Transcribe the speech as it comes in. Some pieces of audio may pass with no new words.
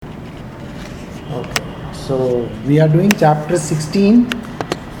Okay, so we are doing chapter 16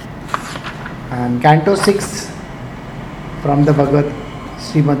 and canto 6 from the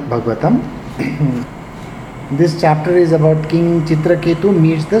Srimad Bhagavatam. This chapter is about King Chitraketu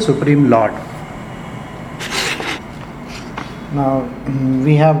meets the Supreme Lord. Now,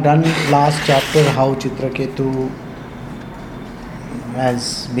 we have done last chapter how Chitraketu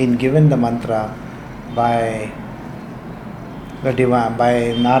has been given the mantra by the divine,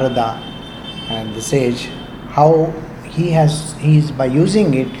 by Narada and the sage, how he is by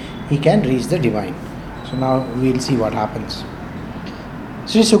using it he can reach the divine. So now we'll see what happens.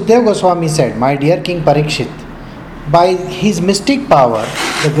 Sri Sukdev Goswami said, "My dear King Parikshit, by his mystic power,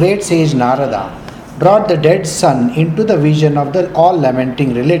 the great sage Narada brought the dead son into the vision of the all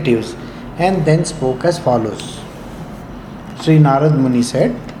lamenting relatives and then spoke as follows." Sri Narad Muni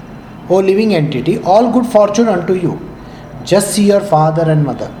said, "O living entity, all good fortune unto you. Just see your father and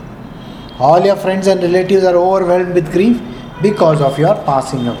mother. All your friends and relatives are overwhelmed with grief because of your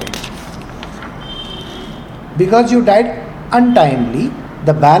passing away. Because you died untimely,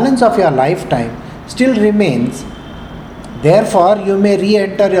 the balance of your lifetime still remains. Therefore, you may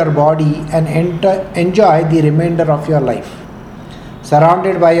re-enter your body and enjoy the remainder of your life,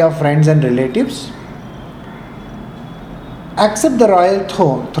 surrounded by your friends and relatives. Accept the royal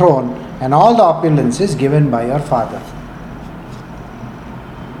throne and all the opulences given by your father."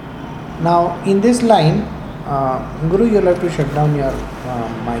 Now, in this line, Guru, you'll have to shut down your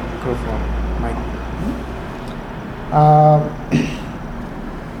microphone.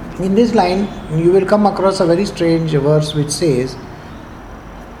 In this line, you will come across a very strange verse which says,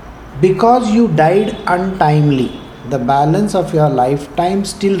 "Because you died untimely, the balance of your lifetime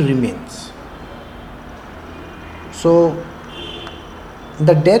still remains." So,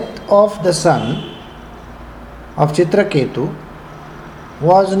 the death of the son of Chitraketu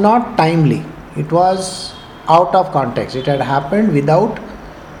was not timely. It was out of context. It had happened without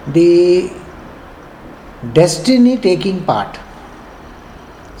the destiny taking part.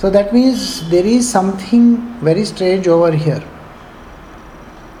 So that means there is something very strange over here.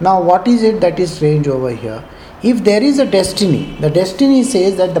 Now, what is it that is strange over here? If there is a destiny, the destiny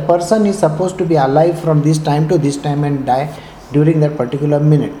says that the person is supposed to be alive from this time to this time and die during that particular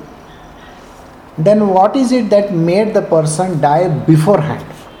minute. Then what is it that made the person die beforehand?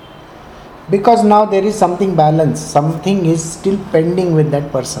 Because now there is something balanced, something is still pending with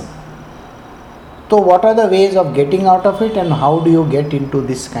that person. So what are the ways of getting out of it, and how do you get into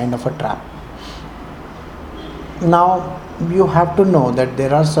this kind of a trap? Now you have to know that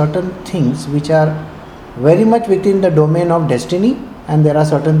there are certain things which are very much within the domain of destiny, and there are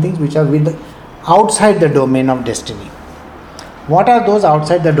certain things which are outside the domain of destiny. What are those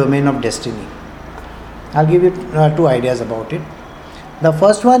outside the domain of destiny? I'll give you two ideas about it. The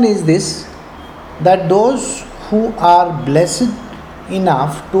first one is this, that those who are blessed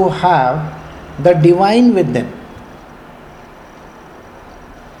enough to have the divine with them.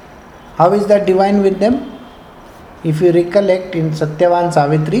 How is that divine with them? If you recollect in Satyavan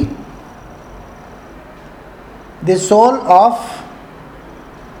Savitri, the soul of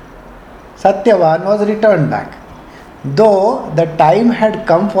Satyavan was returned back, though the time had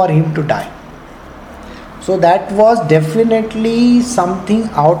come for him to die. So that was definitely something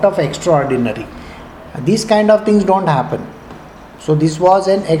out of extraordinary. These kind of things don't happen. So this was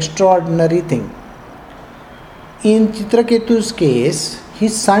an extraordinary thing. In Chitraketu's case,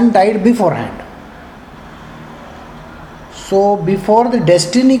 his son died beforehand. So before the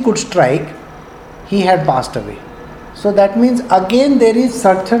destiny could strike, he had passed away. So that means again there is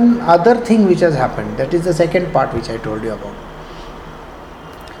certain other thing which has happened. That is the second part which I told you about.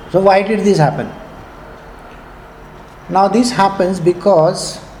 So why did this happen? Now this happens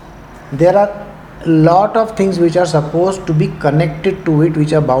because there are a lot of things which are supposed to be connected to it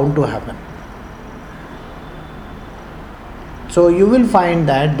which are bound to happen. So you will find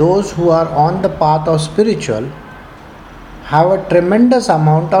that those who are on the path of spiritual have a tremendous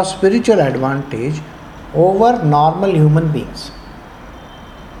amount of spiritual advantage over normal human beings.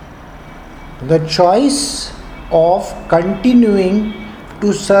 The choice of continuing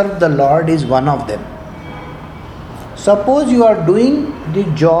to serve the Lord is one of them. Suppose you are doing the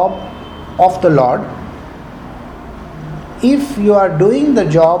job of the Lord. If you are doing the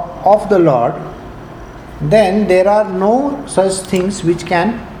job of the Lord, then there are no such things which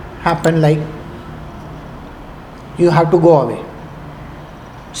can happen like you have to go away.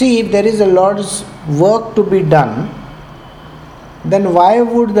 See, if there is a Lord's work to be done, then why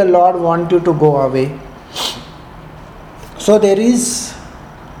would the Lord want you to go away? So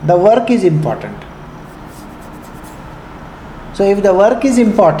the work is important. So if the work is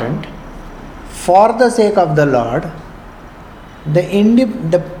important, for the sake of the Lord, the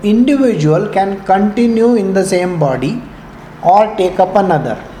individual can continue in the same body or take up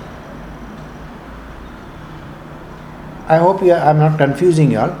another. I hope I'm not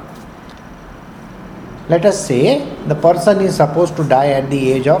confusing you all. Let us say the person is supposed to die at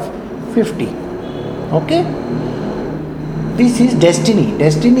the age of 50. Okay? This is destiny.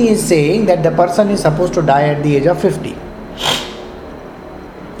 Destiny is saying that the person is supposed to die at the age of 50.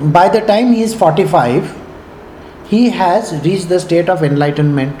 By the time he is 45, he has reached the state of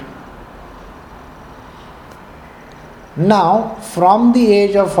enlightenment. Now, from the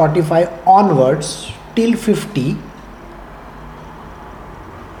age of 45 onwards till 50,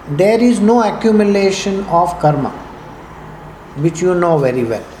 there is no accumulation of karma, which you know very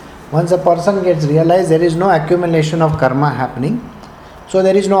well. Once a person gets realized, there is no accumulation of karma happening. So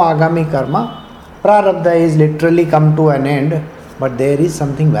there is no agami karma. Prarabdha is literally come to an end, but there is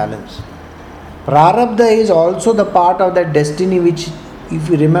something balance. Prarabdha is also the part of that destiny which, if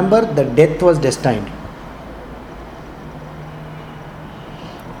you remember, the death was destined.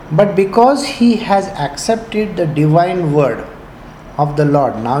 But because he has accepted the divine word of the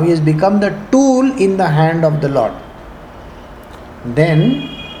Lord, now he has become the tool in the hand of the Lord. Then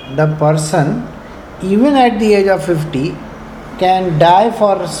the person, even at the age of 50, can die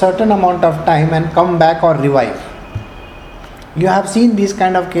for a certain amount of time and come back or revive. You have seen these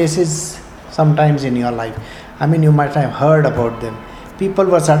kind of cases sometimes in your life. I mean, you might have heard about them. People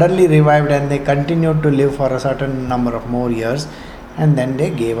were suddenly revived and they continued to live for a certain number of more years, and then they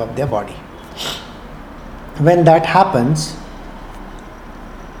gave up their body. When that happens,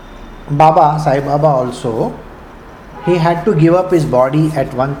 Sai Baba also, he had to give up his body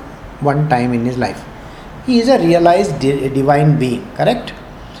at one time in his life. He is a realized divine being, correct?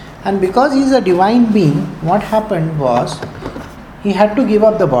 And because he is a divine being, what happened was, he had to give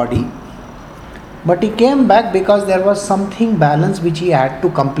up the body, but he came back because there was something balance which he had to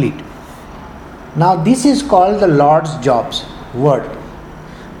complete. Now this is called the Lord's jobs, word.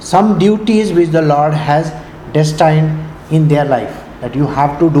 Some duties which the Lord has destined in their life, that you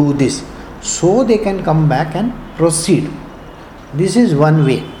have to do this, so they can come back and proceed. This is one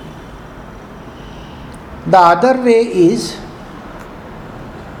way. The other way is,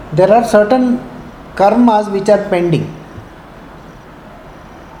 there are certain karmas which are pending.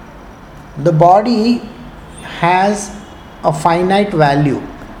 The body has a finite value.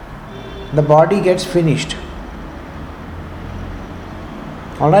 The body gets finished.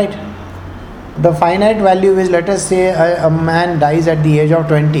 Alright? The finite value is, let us say a man dies at the age of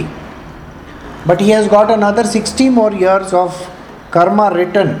 20. But he has got another 60 more years of karma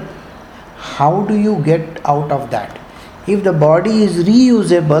written. How do you get out of that? If the body is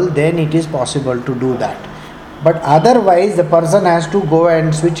reusable, then it is possible to do that. But otherwise, the person has to go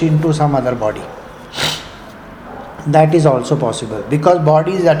and switch into some other body. That is also possible. Because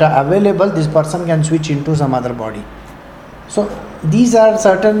bodies that are available, this person can switch into some other body. So, these are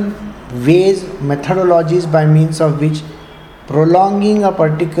certain ways, methodologies by means of which prolonging a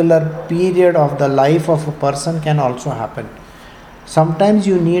particular period of the life of a person can also happen. Sometimes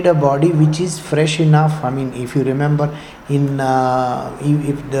you need a body which is fresh enough. I mean, if you remember,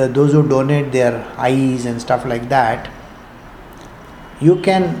 those who donate their eyes and stuff like that, you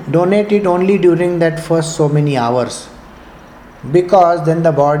can donate it only during that first so many hours, because then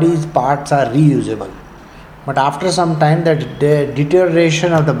the body's parts are reusable. But after some time, the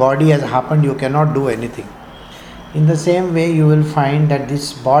deterioration of the body has happened, you cannot do anything. In the same way, you will find that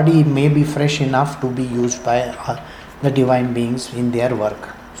this body may be fresh enough to be used by the divine beings in their work.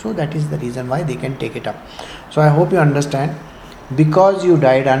 So that is the reason why they can take it up. So I hope you understand. Because you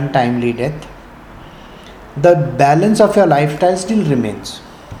died untimely death, the balance of your lifestyle still remains.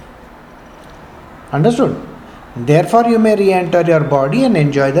 Understood? Therefore, you may re-enter your body and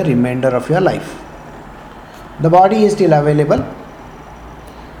enjoy the remainder of your life. The body is still available,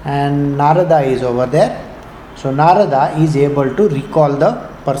 and Narada is over there. So Narada is able to recall the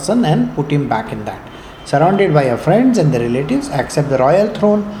person and put him back in that. Surrounded by your friends and the relatives, accept the royal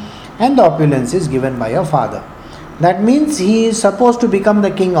throne and the opulence is given by your father. That means he is supposed to become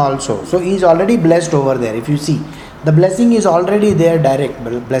the king also. So he is already blessed over there. If you see, the blessing is already there, direct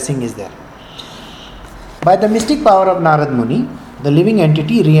blessing is there. By the mystic power of Narad Muni, the living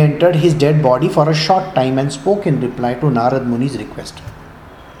entity re-entered his dead body for a short time and spoke in reply to Narad Muni's request.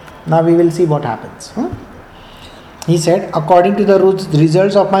 Now we will see what happens. He said, according to the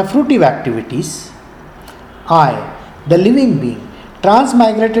results of my fruitive activities, I, the living being,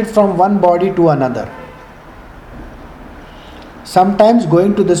 transmigrated from one body to another, sometimes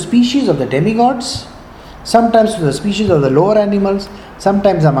going to the species of the demigods, sometimes to the species of the lower animals,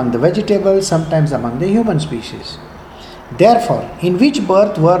 sometimes among the vegetables, sometimes among the human species. Therefore, in which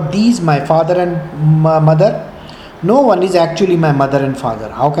birth were these my father and mother? No one is actually my mother and father.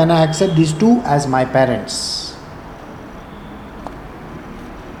 How can I accept these two as my parents?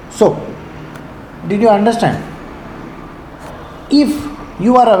 So, did you understand? If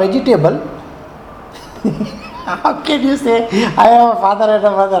you are a vegetable, how can you say, I have a father and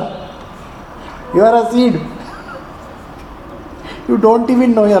a mother? You are a seed. You don't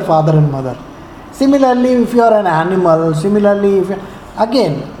even know your father and mother. Similarly, if you are an animal,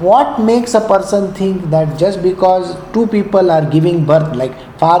 again, what makes a person think that just because two people are giving birth, like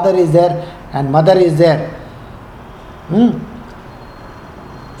father is there and mother is there?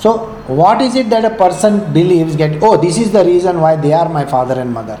 So, what is it that a person believes, this is the reason why they are my father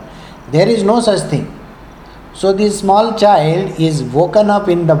and mother? There is no such thing. So, this small child is woken up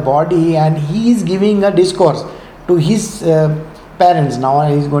in the body and he is giving a discourse to his parents. Now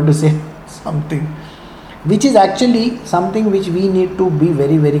he is going to say something which is actually something which we need to be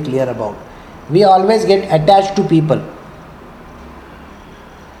very, very clear about. We always get attached to people.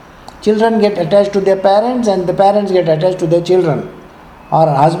 Children get attached to their parents and the parents get attached to their children. Or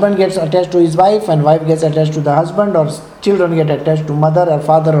husband gets attached to his wife and wife gets attached to the husband, or children get attached to mother or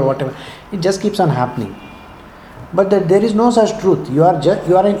father or whatever. It just keeps on happening. But there is no such truth. You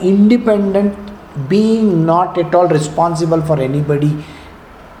are an independent being, not at all responsible for anybody.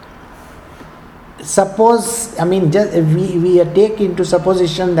 Suppose, we take into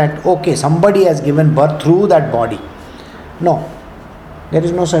supposition that somebody has given birth through that body. No, there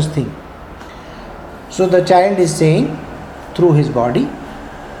is no such thing. So the child is saying through his body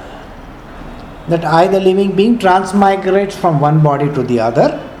that I, the living being, transmigrates from one body to the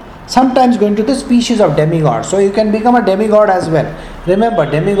other, sometimes going to the species of demigod. So you can become a demigod as well. Remember,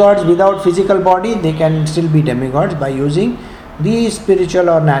 demigods without physical body, they can still be demigods by using the spiritual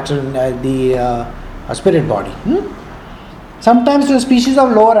or natural, spirit body. Sometimes to a species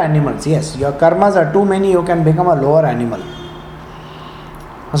of lower animals. Yes, your karmas are too many, you can become a lower animal.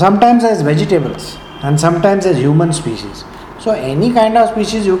 Sometimes as vegetables and sometimes as human species. So any kind of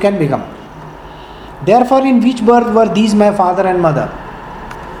species you can become. Therefore, in which birth were these my father and mother?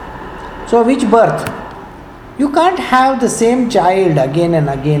 So which birth? You can't have the same child again and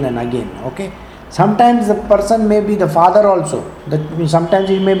again and again. Okay? Sometimes the person may be the father also.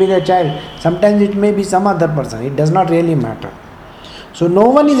 Sometimes it may be the child. Sometimes it may be some other person. It does not really matter. So no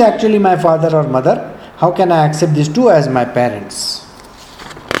one is actually my father or mother. How can I accept these two as my parents?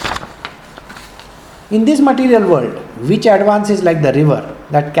 In this material world, which advances like the river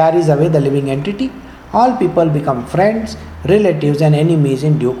that carries away the living entity, all people become friends, relatives and enemies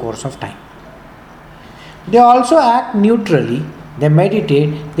in due course of time. They also act neutrally, they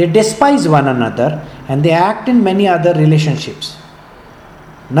meditate, they despise one another and they act in many other relationships.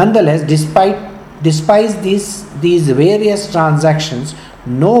 Nonetheless, despite these various transactions,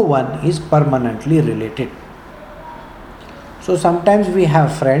 no one is permanently related. So sometimes we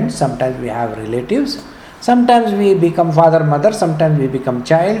have friends, sometimes we have relatives, sometimes we become father, mother, sometimes we become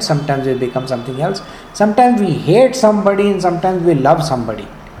child, sometimes we become something else, sometimes we hate somebody and sometimes we love somebody.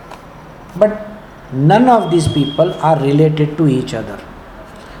 But none of these people are related to each other.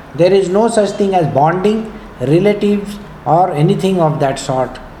 There is no such thing as bonding, relatives or anything of that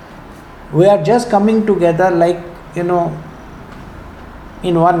sort. We are just coming together like, in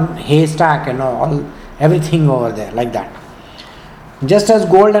one haystack, everything over there like that. Just as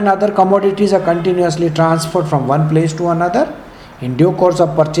gold and other commodities are continuously transferred from one place to another in due course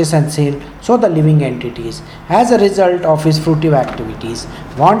of purchase and sale, so the living entities, as a result of his fruitive activities,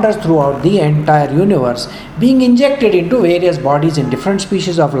 wanders throughout the entire universe, being injected into various bodies in different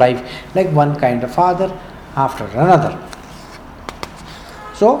species of life, like one kind of father after another.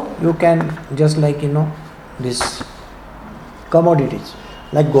 So you can just this commodities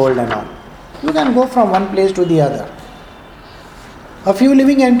like gold and all, you can go from one place to the other. A few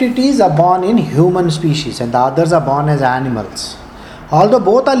living entities are born in human species and the others are born as animals. Although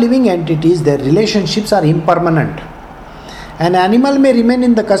both are living entities, their relationships are impermanent. An animal may remain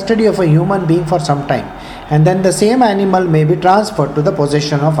in the custody of a human being for some time, and then the same animal may be transferred to the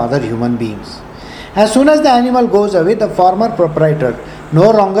possession of other human beings. As soon as the animal goes away, the former proprietor no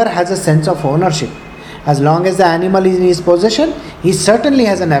longer has a sense of ownership. As long as the animal is in his possession, he certainly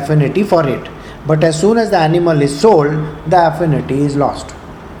has an affinity for it. But as soon as the animal is sold, the affinity is lost.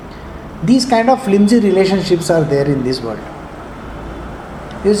 These kind of flimsy relationships are there in this world.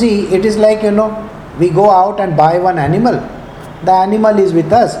 You see, it is like, we go out and buy one animal. The animal is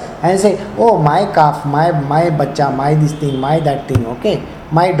with us and say, oh, my calf, my bacha, my this thing, my that thing, okay,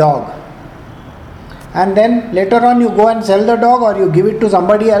 my dog. and then later on you go and sell the dog or you give it to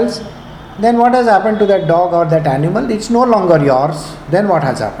somebody else, then what has happened to that dog or that animal? It's no longer yours. Then what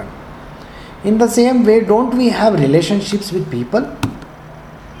has happened? In the same way, don't we have relationships with people?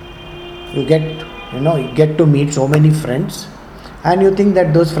 You get to meet so many friends, and you think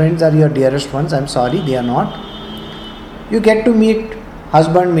that those friends are your dearest ones. I'm sorry, they are not. You get to meet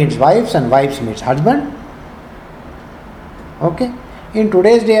husband meets wives and wives meets husband. Okay? In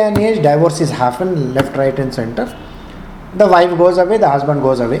today's day and age, divorces happen left, right and center. The wife goes away, the husband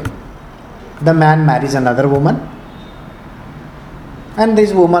goes away. The man marries another woman, and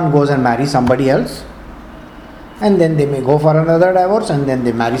this woman goes and marries somebody else, and then they may go for another divorce, and then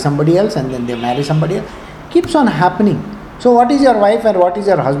they marry somebody else, and then they marry somebody else. Keeps on happening. So what is your wife and what is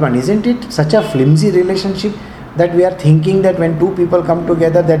your husband? Isn't it such a flimsy relationship that we are thinking that when two people come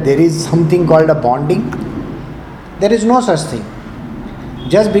together that there is something called a bonding? There is no such thing.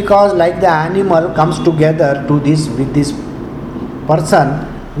 Just because like the animal comes together to this with this person,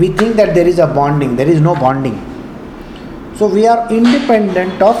 we think that there is a bonding. There is no bonding. So we are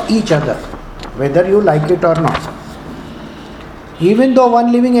independent of each other, whether you like it or not. Even though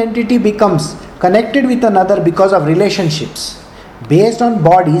one living entity becomes connected with another because of relationships based on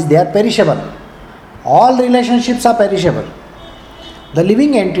bodies, they are perishable. All relationships are perishable. The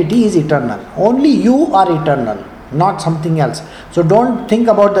living entity is eternal. Only you are eternal, not something else. So don't think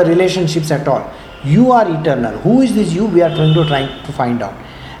about the relationships at all. You are eternal. Who is this you? We are trying to find out.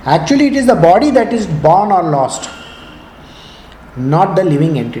 Actually, it is the body that is born or lost, not the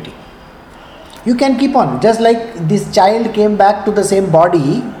living entity. You can keep on. Just like this child came back to the same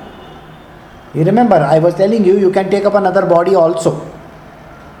body. You remember, I was telling you, you can take up another body also.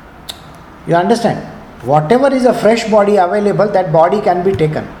 You understand? Whatever is a fresh body available, that body can be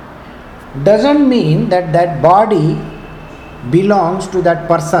taken. Doesn't mean that that body belongs to that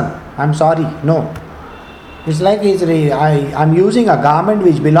person. I'm sorry, no. It's like I'm using a garment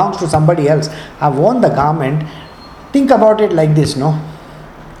which belongs to somebody else. I've worn the garment. Think about it like this, no?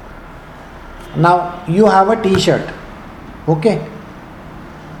 Now, you have a t-shirt. Okay?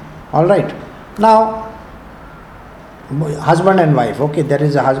 Alright. Now, husband and wife. Okay, there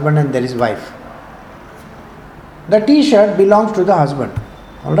is a husband and there is wife. The t-shirt belongs to the husband.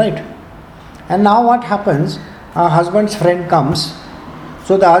 Alright? And now what happens? A husband's friend comes.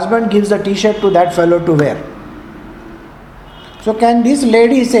 So the husband gives the t-shirt to that fellow to wear. So can this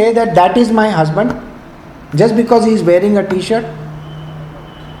lady say that that is my husband just because he is wearing a t-shirt?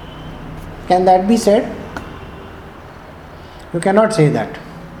 Can that be said? You cannot say that.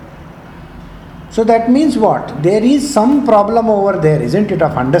 So that means what? There is some problem over there, isn't it,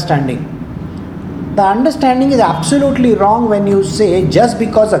 of understanding? The understanding is absolutely wrong when you say just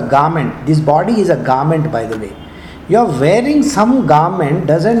because a garment, this body is a garment, by the way. You are wearing some garment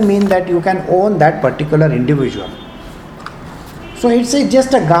doesn't mean that you can own that particular individual. So it's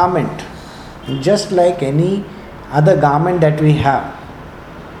just a garment, just like any other garment that we have.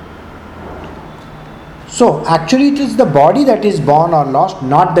 So actually it is the body that is born or lost,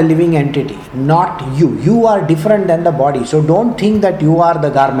 not the living entity, not you. You are different than the body. So don't think that you are the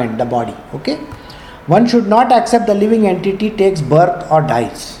garment, the body. Okay? One should not accept the living entity takes birth or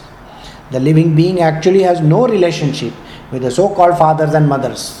dies. The living being actually has no relationship with the so-called fathers and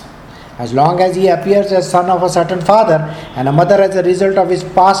mothers. As long as he appears as son of a certain father and a mother as a result of his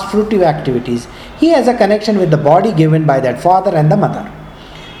past fruitive activities, he has a connection with the body given by that father and the mother.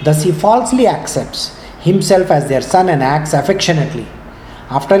 Thus he falsely accepts himself as their son and acts affectionately.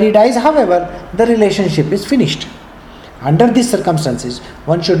 After he dies, however, the relationship is finished. Under these circumstances,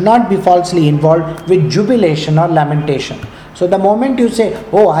 one should not be falsely involved with jubilation or lamentation. So the moment you say,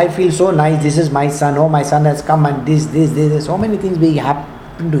 oh, I feel so nice, this is my son, oh, my son has come and this, so many things we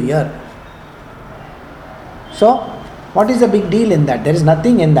happen to hear. So, what is the big deal in that? There is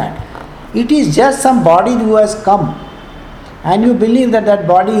nothing in that. It is just some body who has come and you believe that that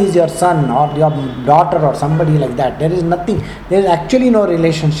body is your son or your daughter or somebody like that. There is nothing, there is actually no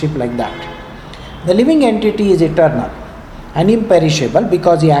relationship like that. The living entity is eternal and imperishable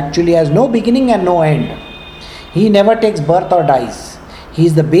because he actually has no beginning and no end. He never takes birth or dies. He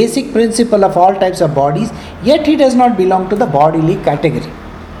is the basic principle of all types of bodies, yet he does not belong to the bodily category.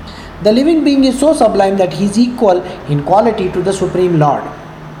 The living being is so sublime that he is equal in quality to the Supreme Lord.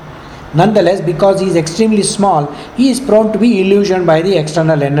 Nonetheless, because he is extremely small, he is prone to be illusioned by the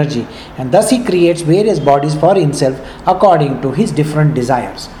external energy, and thus he creates various bodies for himself according to his different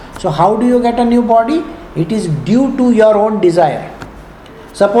desires. So how do you get a new body? It is due to your own desire.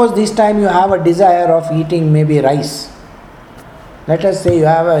 Suppose this time you have a desire of eating maybe rice. Let us say you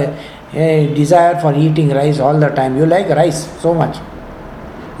have a desire for eating rice all the time. You like rice so much.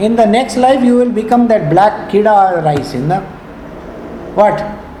 In the next life you will become that black kida rice in the what?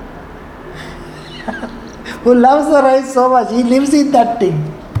 Who loves the rice so much, he lives in that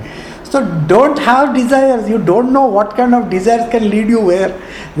thing. So don't have desires. You don't know what kind of desires can lead you where.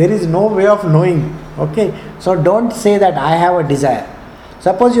 There is no way of knowing. Okay. So don't say that I have a desire.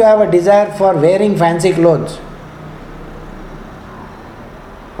 Suppose you have a desire for wearing fancy clothes.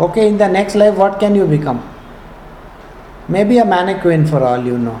 Okay, in the next life what can you become? Maybe a mannequin for all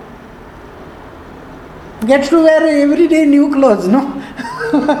you know. Gets to wear everyday new clothes, no?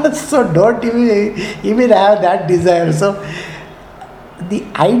 So don't even have that desire. So the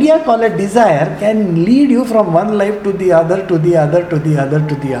idea called a desire can lead you from one life to the other, to the other, to the other,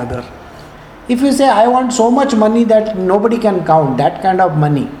 to the other. If you say, I want so much money that nobody can count, that kind of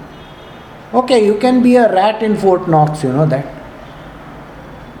money. Okay, you can be a rat in Fort Knox, you know that.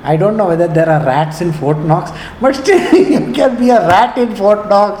 I don't know whether there are rats in Fort Knox, but still you can be a rat in Fort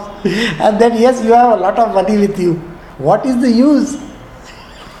Knox. And then yes, you have a lot of money with you. What is the use?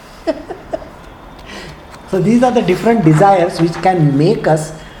 So these are the different desires which can make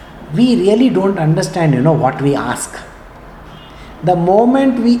us, we really don't understand, what we ask. The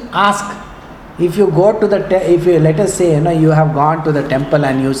moment we ask, if you go to if you, let us say, you have gone to the temple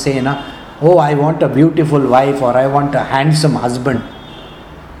and you say, oh, I want a beautiful wife or I want a handsome husband.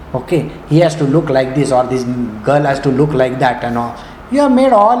 Okay, he has to look like this or this girl has to look like that and all. You have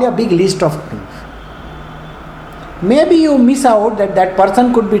made all your big list of things. Maybe you miss out that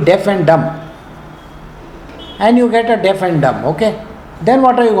person could be deaf and dumb. And you get a deaf and dumb, okay? Then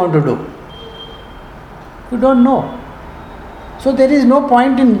what are you going to do? You don't know. So there is no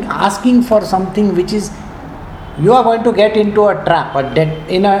point in asking for something which is, you are going to get into a trap,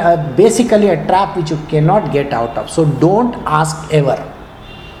 basically a trap which you cannot get out of. So don't ask ever.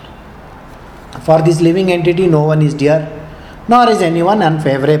 For this living entity, no one is dear, nor is anyone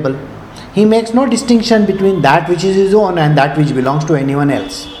unfavorable. He makes no distinction between that which is his own and that which belongs to anyone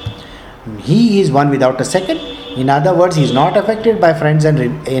else. He is one without a second. In other words, he is not affected by friends and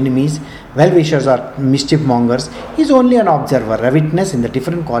enemies, well-wishers or mischief mongers. He is only an observer, a witness in the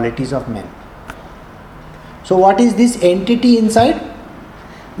different qualities of men. So what is this entity inside?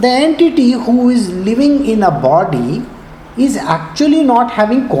 The entity who is living in a body is actually not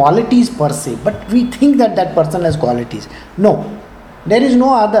having qualities per se, but we think that person has qualities. No, there is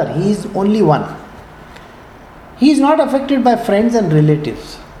no other. He is only one. He is not affected by friends and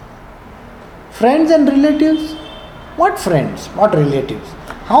relatives. Friends and relatives? What friends? What relatives?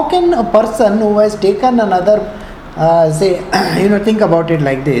 How can a person who has taken another, think about it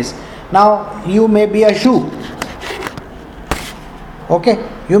like this. Now, you may be a shoe. Okay?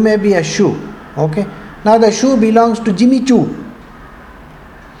 You may be a shoe. Okay? Now, the shoe belongs to Jimmy Choo.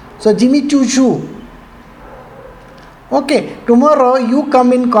 So, Jimmy Choo shoe. Okay, tomorrow you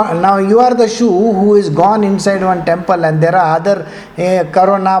come in, now you are the shoe who is gone inside one temple and there are other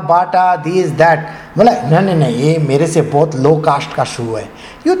Corona, Bata, this, that. No, ye mere se bahut low caste ka shoe hai.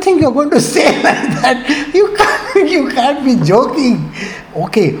 You think you are going to say like that? You can't be joking.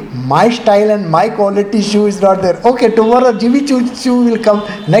 Okay, my style and my quality shoe is not there. Okay, tomorrow Jimmy Choo shoe will come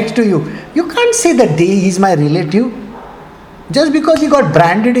next to you. You can't say that he is my relative. Just because he got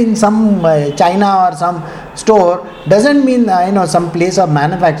branded in some China or some store doesn't mean, some place of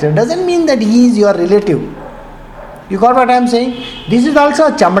manufacture, doesn't mean that he is your relative. You got what I am saying? This is also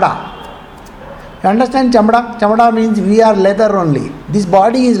a chamda. You understand chamda? Chamda means we are leather only. This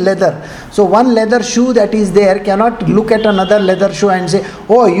body is leather. So one leather shoe that is there cannot look at another leather shoe and say,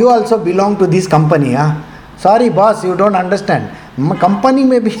 oh, you also belong to this company. Huh? Sorry boss, you don't understand. Company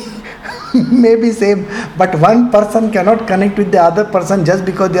may be may be same, but one person cannot connect with the other person just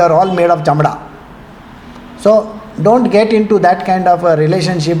because they are all made of chamda. So don't get into that kind of a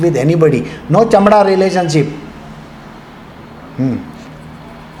relationship with anybody. No chamda relationship.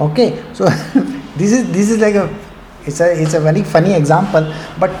 Okay, so this is like it's a very funny example,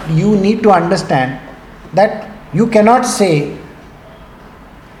 but you need to understand that you cannot say,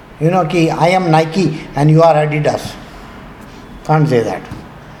 ki I am Nike and you are Adidas. Can't say that.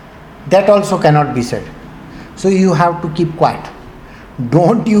 That also cannot be said. So you have to keep quiet.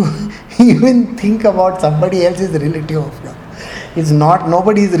 Don't you even think about somebody else's relative of you. It's not,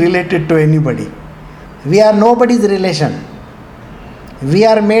 nobody is related to anybody. We are nobody's relation. We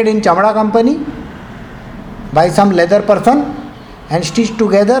are made in chamda company by some leather person and stitched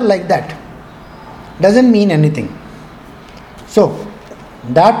together like that. Doesn't mean anything. So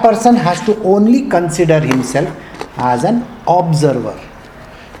that person has to only consider himself as an observer.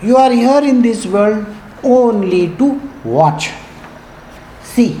 You are here in this world only to watch.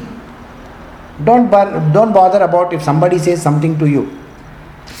 See. Don't bother about if somebody says something to you.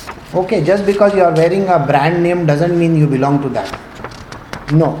 Okay, just because you are wearing a brand name doesn't mean you belong to that.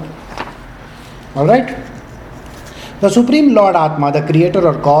 No. Alright? The Supreme Lord Atma, the creator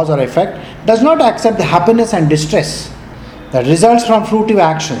or cause or effect, does not accept the happiness and distress that results from fruitive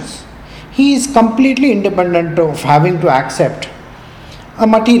actions. He is completely independent of having to accept a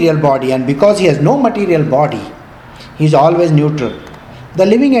material body, and because he has no material body, he is always neutral. The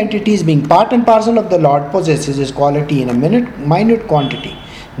living entities, being part and parcel of the Lord, possesses his quality in a minute quantity.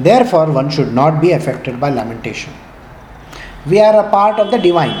 Therefore, one should not be affected by lamentation. We are a part of the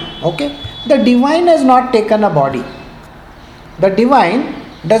divine. Okay? The divine has not taken a body. The divine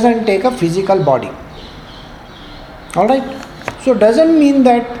doesn't take a physical body. Alright? So doesn't mean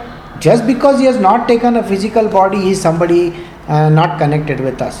that just because he has not taken a physical body, he is somebody not connected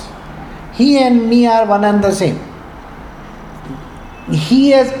with us. He and me are one and the same. He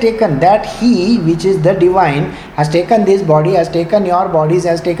has taken that, he which is the divine has taken this body, has taken your bodies,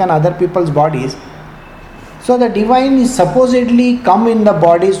 has taken other people's bodies. So the divine is supposedly come in the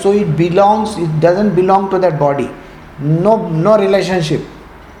body, so it doesn't belong to that body. No relationship.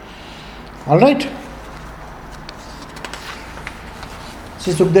 Alright?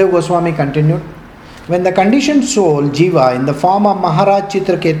 Sri Sukdev Goswami continued. When the conditioned soul, Jiva, in the form of Maharaj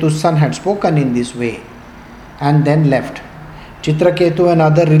Chitraketu's son, had spoken in this way and then left, Chitraketu and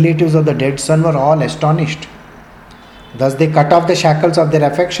other relatives of the dead son were all astonished. Thus they cut off the shackles of their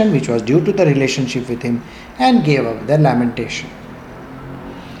affection, which was due to the relationship with him, and gave up their lamentation.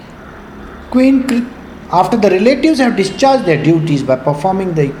 After the relatives have discharged their duties by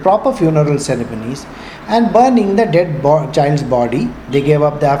performing the proper funeral ceremonies and burning the dead child's body, they gave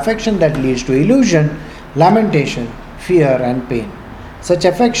up the affection that leads to illusion, lamentation, fear and pain. Such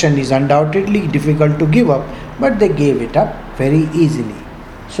affection is undoubtedly difficult to give up, but they gave it up very easily.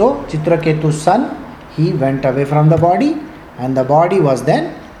 So Chitraketu's son, he went away from the body, and the body was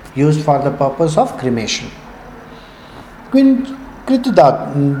then used for the purpose of cremation. Queen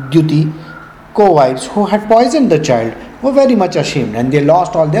Kritadyuti, co-wives who had poisoned the child, were very much ashamed, and they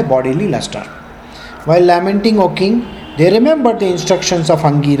lost all their bodily luster. While lamenting, O king, they remembered the instructions of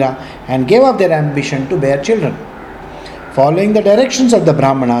Angira and gave up their ambition to bear children. Following the directions of the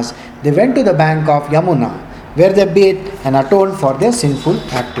Brahmanas, they went to the bank of Yamuna, where they bathed and atoned for their sinful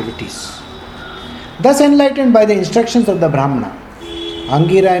activities. Thus enlightened by the instructions of the Brahmana,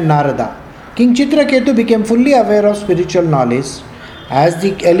 Angira and Narada, King Chitraketu became fully aware of spiritual knowledge. As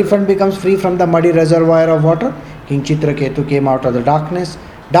the elephant becomes free from the muddy reservoir of water, King Chitraketu came out of the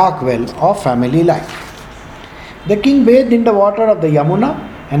dark well of family life. The king bathed in the water of the Yamuna,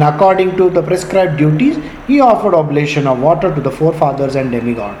 and according to the prescribed duties, he offered oblation of water to the forefathers and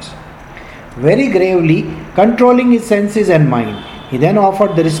demigods. Very gravely controlling his senses and mind, he then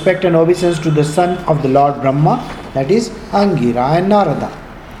offered the respect and obeisance to the son of the Lord Brahma, that is Angira and Narada.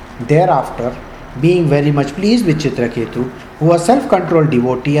 Thereafter, being very much pleased with Chitraketu, who was self-controlled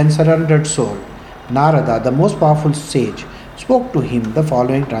devotee and surrendered soul, Narada, the most powerful sage, spoke to him the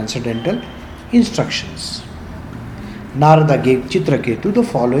following transcendental instructions. Narada gave Chitraketu the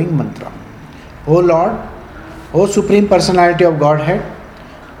following mantra. O Lord, O Supreme Personality of Godhead,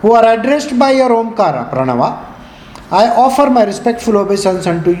 who are addressed by your Omkara, Pranava, I offer my respectful obeisance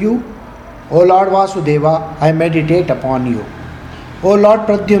unto you. O Lord Vasudeva, I meditate upon you. O Lord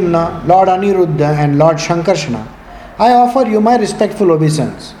Pradyumna, Lord Aniruddha and Lord Shankarshana, I offer you my respectful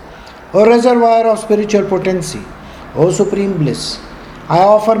obeisance. O reservoir of spiritual potency, O supreme bliss, I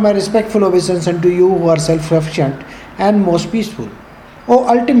offer my respectful obeisance unto you who are self-sufficient and most peaceful. O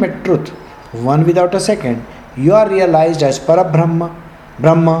ultimate truth, one without a second, you are realized as Parabrahma,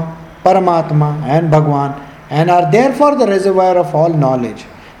 Brahma, Paramatma and Bhagwan, and are therefore the reservoir of all knowledge.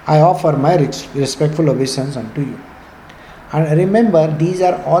 I offer my respectful obeisance unto you. And remember, these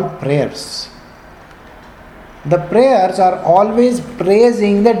are all prayers. The prayers are always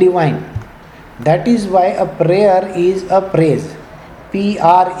praising the divine. That is why a prayer is a praise.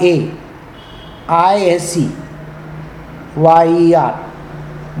 Praise.Yer.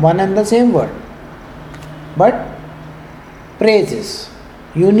 One and the same word. But praises.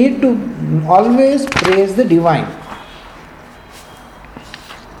 You need to always praise the divine.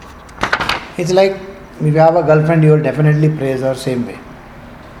 It's like if you have a girlfriend, you will definitely praise her same way.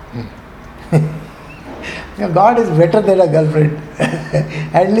 God is better than a girlfriend.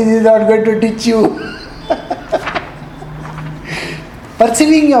 At least He is not going to teach you.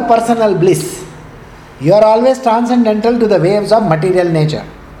 Perceiving your personal bliss, you are always transcendental to the waves of material nature.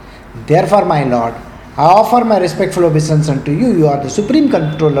 Therefore, my Lord, I offer my respectful obeisance unto you. You are the supreme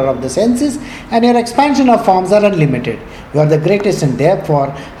controller of the senses, and your expansion of forms are unlimited. You are the greatest, and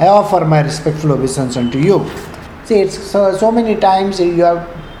therefore I offer my respectful obeisance unto you. See, it's so many times you have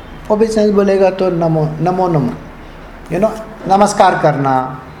ओबीसेंस बोलेगा तो नमो नमो नमो, नमस्कार करना,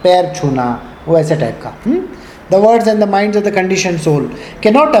 पैर छूना, वो ऐसे type का. The words and the minds of the conditioned soul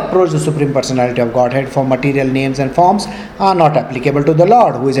cannot approach the Supreme Personality of Godhead, for material names and forms are not applicable to the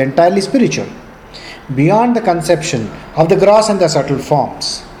Lord, who is entirely spiritual, beyond the conception of the gross and the subtle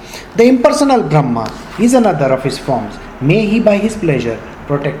forms. The impersonal Brahma is another of his forms. May he by his pleasure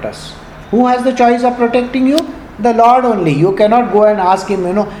protect us. Who has the choice of protecting you? The Lord only. You cannot go and ask him,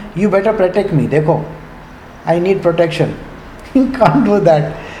 you better protect me. Dekho, I need protection. You can't do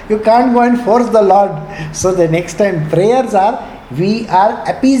that. You can't go and force the Lord. So the next time prayers are, we are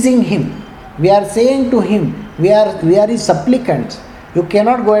appeasing him. We are saying to him, we are his supplicants. You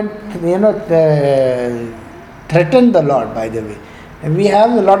cannot go and threaten the Lord, by the way. And we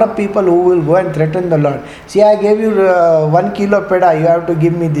have a lot of people who will go and threaten the Lord. See, I gave you 1 kilo peda, you have to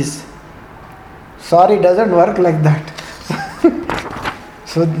give me this. Sorry, it doesn't work like that.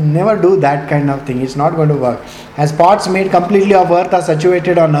 So never do that kind of thing. It's not going to work. As pots made completely of earth are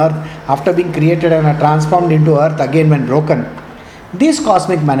situated on earth after being created and are transformed into earth again when broken, this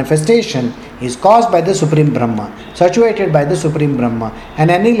cosmic manifestation is caused by the Supreme Brahma, situated by the Supreme Brahma, and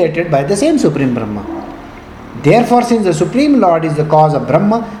annihilated by the same Supreme Brahma. Therefore, since the Supreme Lord is the cause of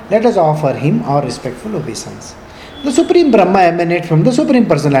Brahma, let us offer him our respectful obeisance. The Supreme Brahma emanates from the Supreme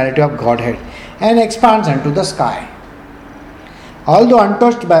Personality of Godhead and expands unto the sky. Although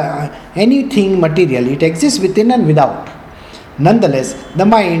untouched by anything material, it exists within and without. Nonetheless, the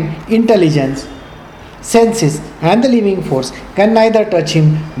mind, intelligence, senses, and the living force can neither touch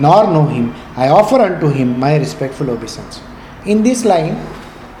him nor know him. I offer unto him my respectful obeisance. In this line,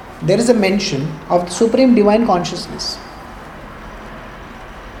 there is a mention of the Supreme Divine Consciousness.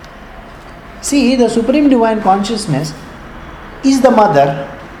 See, the Supreme Divine Consciousness is the mother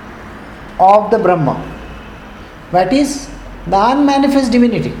of the Brahma. That is the unmanifest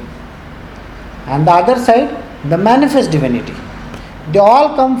divinity. And the other side, the manifest divinity. They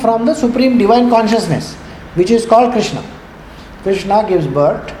all come from the Supreme Divine Consciousness, which is called Krishna. Krishna gives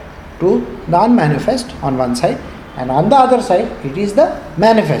birth to the unmanifest on one side, and on the other side, it is the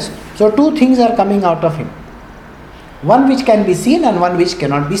manifest. So two things are coming out of him. One which can be seen and one which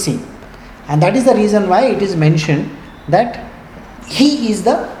cannot be seen. And that is the reason why it is mentioned that he is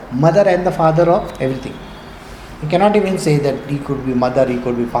the mother and the father of everything. You cannot even say that he could be mother, he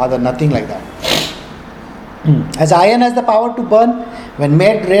could be father, nothing like that. As iron has the power to burn when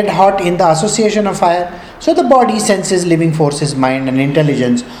made red hot in the association of fire, so the body, senses, living forces, mind and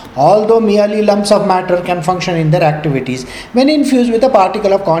intelligence, although merely lumps of matter, can function in their activities when infused with a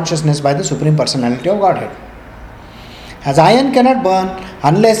particle of consciousness by the Supreme Personality of Godhead. As iron cannot burn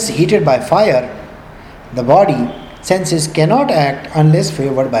unless heated by fire, the body, senses cannot act unless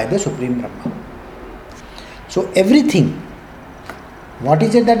favored by the Supreme Brahma. So everything, what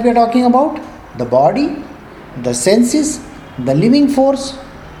is it that we are talking about? The body, the senses, the living force,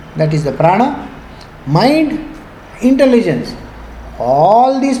 that is the prana, mind, intelligence,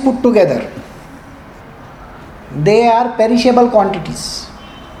 all these put together, they are perishable quantities,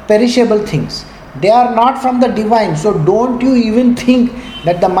 perishable things. They are not from the divine. So don't you even think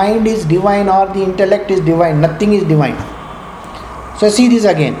that the mind is divine or the intellect is divine. Nothing is divine. So see this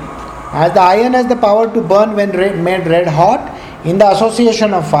again. As the iron has the power to burn when made red hot in the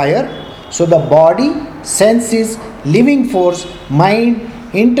association of fire, so the body, senses, living force, mind,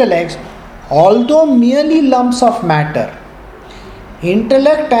 intellects, although merely lumps of matter,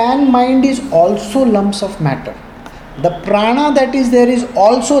 intellect and mind is also lumps of matter. The prana that is there is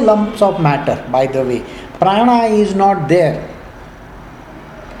also lumps of matter, by the way. Prana is not there.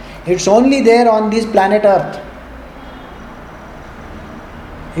 It's only there on this planet Earth.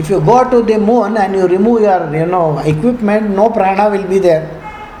 If you go to the moon and you remove your equipment, no prana will be there.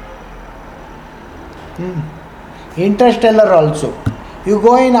 Interstellar also. You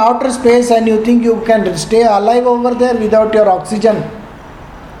go in outer space and you think you can stay alive over there without your oxygen.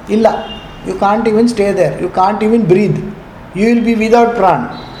 Illa. You can't even stay there. You can't even breathe. You will be without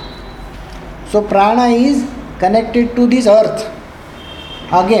prana. So prana is connected to this earth.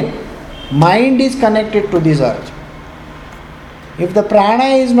 Again, mind is connected to this earth. If the prana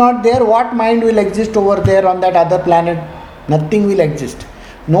is not there, what mind will exist over there on that other planet? Nothing will exist.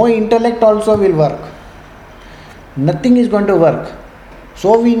 No intellect also will work. Nothing is going to work.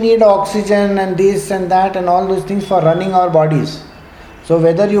 So we need oxygen and this and that and all those things for running our bodies. So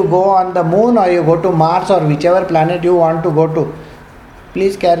whether you go on the moon or you go to Mars or whichever planet you want to go to,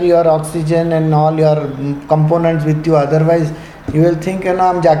 please carry your oxygen and all your components with you. Otherwise, you will think,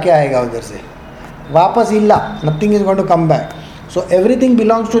 हम जाके आएगा उधर से. वापस इल्ला. Nothing is going to come back. So everything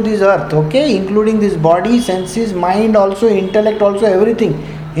belongs to this earth, okay? Including this body, senses, mind also, intellect also, everything.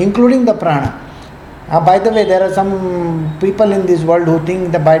 including the prana. By the way, there are some people in this world who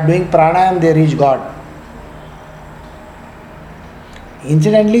think that by doing pranayam they reach God.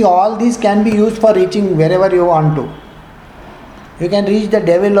 Incidentally, all these can be used for reaching wherever you want to. You can reach the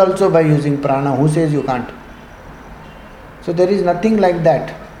devil also by using prana. Who says you can't? So there is nothing like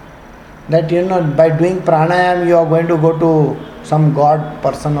that. That by doing pranayam you are going to go to some god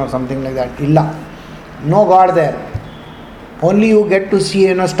person or something like that. Illa. No God there. Only you get to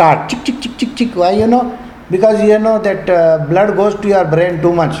see, start. Chick, chick, chick, chick, chick. Why, Because that blood goes to your brain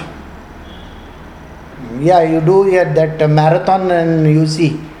too much. Yeah, you do that marathon and you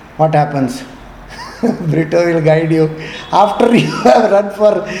see what happens. Brito will guide you. After you have run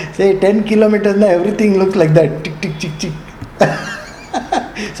for, say, 10 kilometers, now everything looks like that. Tick, tick, tick, tick.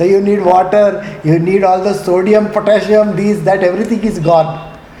 So you need water, you need all the sodium, potassium, that, everything is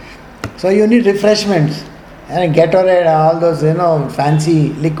gone. So you need refreshments. And Gatorade, all those, fancy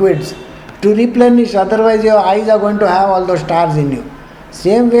liquids to replenish. Otherwise, your eyes are going to have all those stars in you.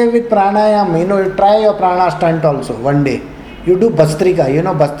 Same way with pranayam. You try your prana stunt also one day. You do Bhastrika.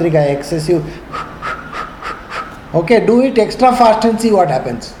 Bhastrika, excessive. Okay, do it extra fast and see what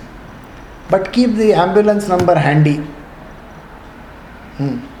happens. But keep the ambulance number handy.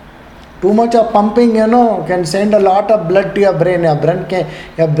 Too much of pumping, can send a lot of blood to your brain.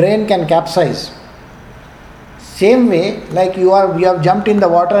 Your brain can capsize. Same way, like you have jumped in the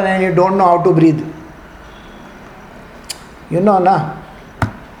water and you don't know how to breathe.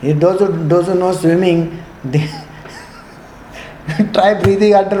 Those who know swimming, they try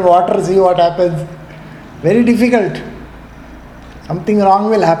breathing underwater, see what happens. Very difficult. Something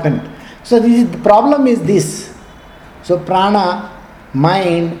wrong will happen. So the problem is this. So prana,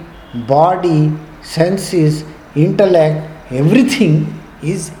 mind, body, senses, intellect, everything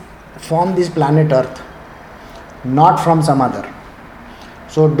is from this planet Earth, not from some other.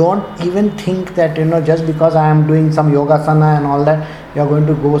 So don't even think that just because I am doing some yogasana and all that, you are going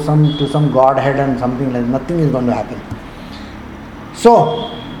to go to some godhead and something like that. Nothing is going to happen. So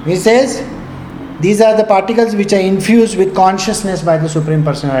he says, these are the particles which are infused with consciousness by the Supreme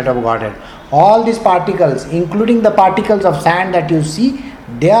Personality of Godhead. All these particles, including the particles of sand that you see,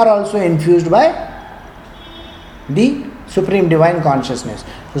 they are also infused by the Supreme Divine Consciousness.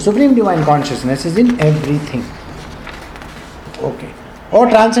 The Supreme Divine Consciousness is in everything. Okay. O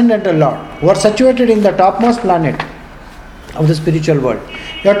Transcendental Lord, who are situated in the topmost planet of the spiritual world,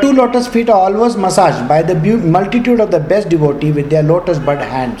 your two lotus feet are always massaged by the multitude of the best devotee with their lotus bud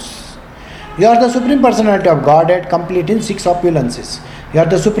hands. You are the Supreme Personality of Godhead, complete in 6 opulences. You are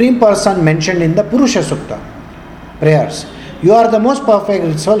the Supreme Person mentioned in the Purusha Sukta prayers. You are the most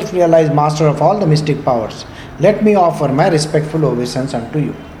perfect, self-realized master of all the mystic powers. Let me offer my respectful obeisance unto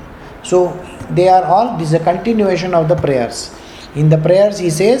you. So, this is a continuation of the prayers. In the prayers, he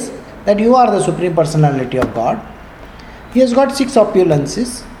says that you are the Supreme Personality of God. He has got 6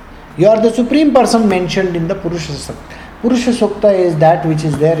 opulences. You are the Supreme Person mentioned in the Purusha Sukta. Purusha Sukta is that which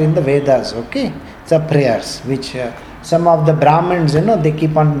is there in the Vedas, okay? It's a prayers, which some of the Brahmins, they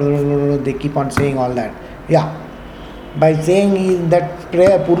keep on saying all that. Yeah. By saying that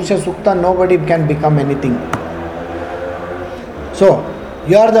prayer, Purusha Sukta, nobody can become anything. So,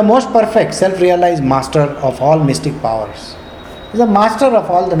 you are the most perfect, self-realized master of all mystic powers. He is the master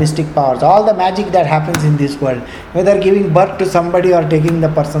of all the mystic powers, all the magic that happens in this world, whether giving birth to somebody or taking the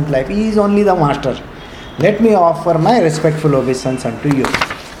person's life. He is only the master. Let me offer my respectful obeisance unto you.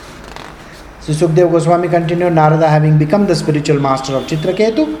 So Sukadeva Goswami continued, Narada, having become the spiritual master of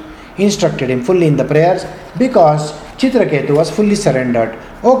Chitraketu, instructed him fully in the prayers because Chitraketu was fully surrendered.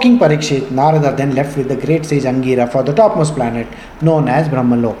 O King Parikshit, Narada then left with the great sage Angira for the topmost planet known as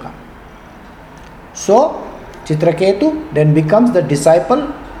Brahmaloka. So Chitraketu then becomes the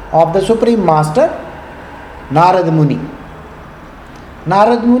disciple of the Supreme Master Narada Muni.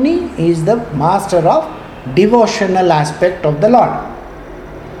 Narada Muni is the master of devotional aspect of the Lord.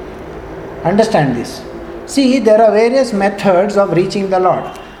 Understand this. See, there are various methods of reaching the Lord.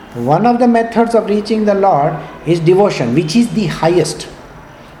 One of the methods of reaching the Lord is devotion, which is the highest.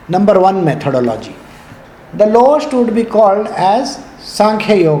 Number 1 methodology. The lowest would be called as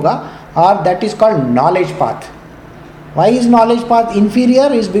Sankhya Yoga, or that is called knowledge path. Why is knowledge path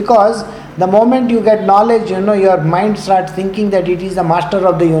inferior? Is because the moment you get knowledge, your mind starts thinking that it is the master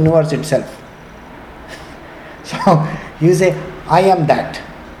of the universe itself. So you say, I am that.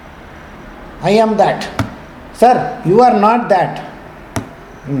 I am that. Sir, you are not that.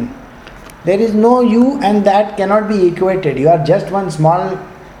 There is no you and that cannot be equated. You are just one small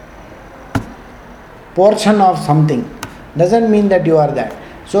portion of something. Doesn't mean that you are that.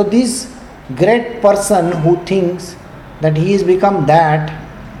 So this great person who thinks that he has become that,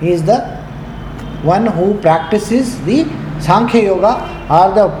 He is the one who practices the Sankhya Yoga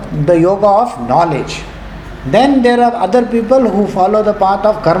or the yoga of knowledge. Then there are other people who follow the path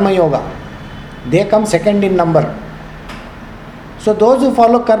of Karma Yoga. They come second in number. So those who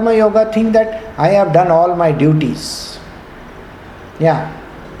follow Karma Yoga think that I have done all my duties. Yeah.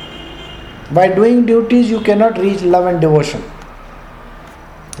 By doing duties you cannot reach love and devotion.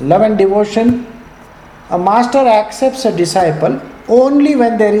 Love and devotion, a master accepts a disciple only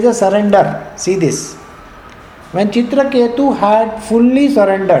when there is a surrender. See this. When Chitraketu had fully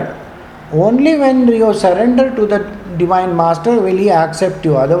surrendered, only when you surrender to the divine master will he accept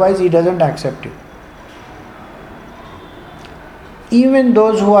you, otherwise he doesn't accept you. Even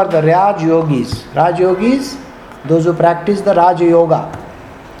those who are the Raj Yogis, those who practice the Raj Yoga,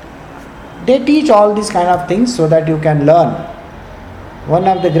 they teach all these kind of things so that you can learn. One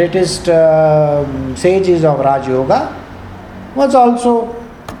of the greatest sages of Raj Yoga was also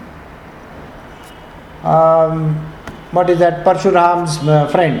Parshuram's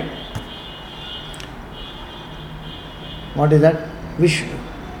friend. What is that?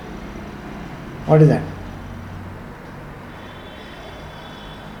 What is that?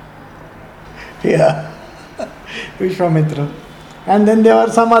 Yeah, Vishwamitra. And then there were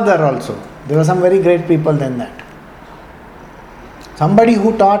some other also. There were some very great people than that. Somebody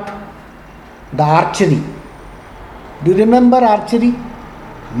who taught the archery. Do you remember archery?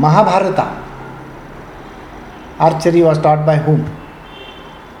 Mahabharata. Archery was taught by whom?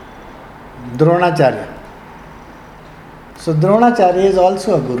 Dronacharya. So Dronacharya is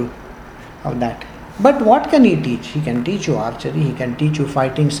also a guru of that. But what can he teach? He can teach you archery, he can teach you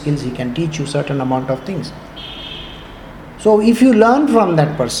fighting skills, he can teach you certain amount of things. So if you learn from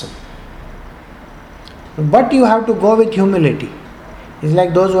that person, but you have to go with humility. It's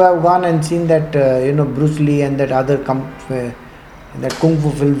like those who have gone and seen that Bruce Lee and that other that Kung Fu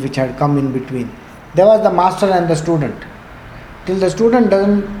film which had come in between. There was the master and the student. Till the student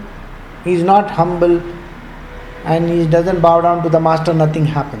is not humble and he doesn't bow down to the master, nothing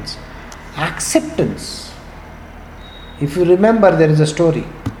happens. Acceptance. If you remember, there is a story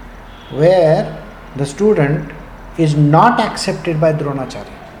where the student is not accepted by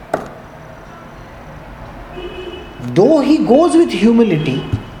Dronacharya. Though he goes with humility,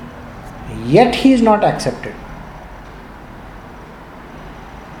 yet he is not accepted.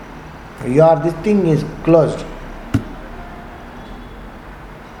 This thing is closed.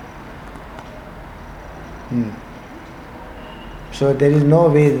 So there is no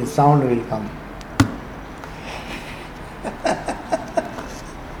way the sound will come.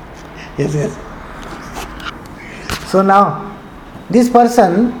 Yes. So now, this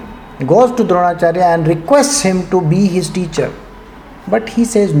person goes to Dronacharya and requests him to be his teacher. But he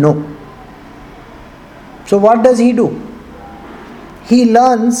says no. So what does he do? He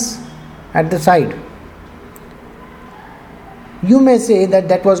learns at the side. You may say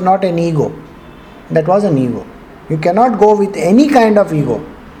that was not an ego. That was an ego. You cannot go with any kind of ego.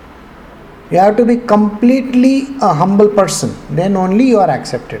 You have to be completely a humble person. Then only you are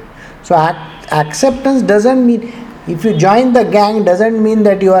accepted. So acceptance doesn't mean, if you join the gang, doesn't mean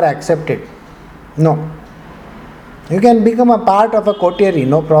that you are accepted. No. You can become a part of a coterie,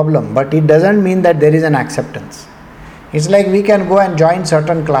 no problem. But it doesn't mean that there is an acceptance. It's like we can go and join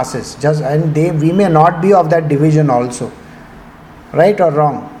certain classes, we may not be of that division also. Right or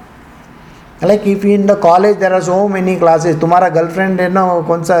wrong? Like if in the college there are so many classes, तुम्हारा girlfriend है ना वो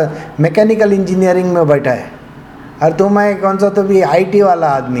कौन सा mechanical engineering में बैठा है और तुम है कौन सा तो भी आईटी वाला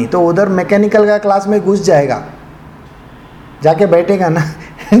आदमी, तो उधर मैकेनिकल का क्लास में घुस जाएगा, जाके बैठेगा ना.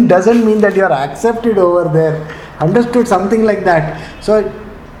 Doesn't mean that you are accepted over there. Understood? Something like that. So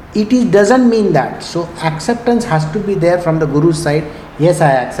it doesn't mean that. So acceptance has to be there from the Guru's side. Yes,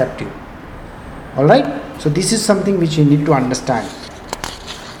 I accept you. Alright? So this is something which you need to understand.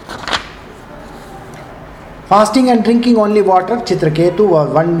 Fasting and drinking only water, Chitraketu was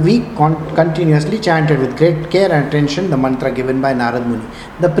 1 week continuously chanted with great care and attention the mantra given by Narad Muni.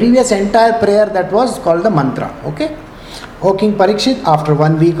 The previous entire prayer that was called the mantra. Okay? O King Parikshit, after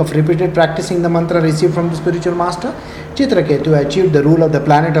 1 week of repeated practicing the mantra received from the spiritual master, Chitraketu achieved the rule of the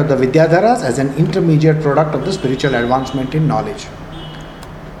planet of the Vidyadharas as an intermediate product of the spiritual advancement in knowledge.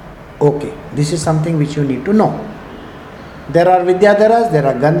 Okay, this is something which you need to know. There are Vidyadharas, there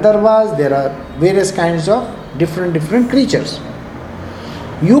are Gandharvas, there are various kinds of different creatures.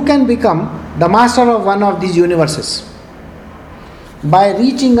 You can become the master of one of these universes by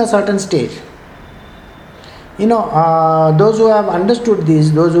reaching a certain stage. Those who have understood this,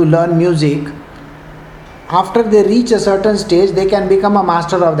 those who learn music, after they reach a certain stage, they can become a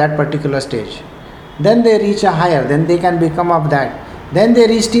master of that particular stage. Then they reach a higher, then they can become of that. then they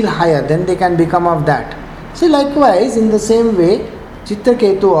reach still higher, then they can become of that. See, likewise, in the same way,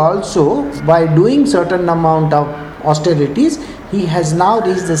 Chitraketu also, by doing certain amount of austerities, he has now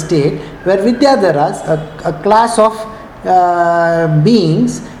reached the state where Vidyadharas, a class of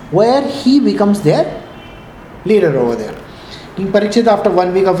beings, where he becomes their leader over there. King Parikshit, after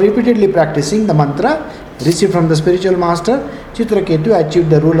 1 week of repeatedly practicing the mantra received from the spiritual master, Chitraketu achieved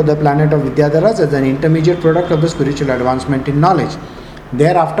the rule of the planet of Vidyadharas as an intermediate product of the spiritual advancement in knowledge.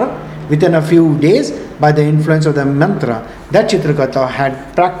 Thereafter, within a few days, by the influence of the mantra that Chitraketu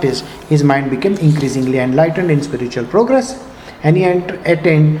had practiced, his mind became increasingly enlightened in spiritual progress, and he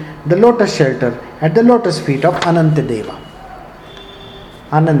attained the lotus shelter at the lotus feet of Anantadeva.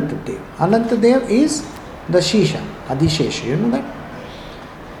 Anantadeva is the Shesha, Adishesha, you know that?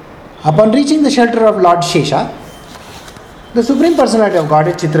 Upon reaching the shelter of Lord Shesha, the Supreme Personality of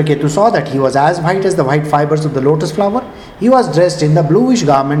Godhead Chitraketu saw that he was as white as the white fibers of the lotus flower. He was dressed in the bluish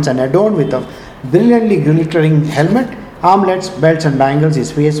garments and adorned with a brilliantly glittering helmet, armlets, belts and bangles.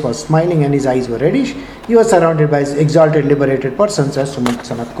 His face was smiling and his eyes were reddish. He was surrounded by exalted, liberated persons as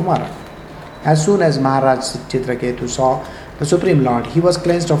Sanat Kumara. As soon as Maharaj Chitraketu saw the Supreme Lord, he was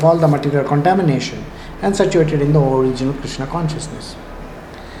cleansed of all the material contamination and situated in the original Krishna consciousness.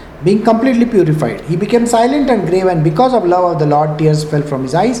 Being completely purified, he became silent and grave, and because of love of the Lord, tears fell from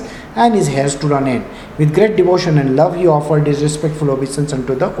his eyes and his hair stood on end. With great devotion and love, he offered his respectful obeisance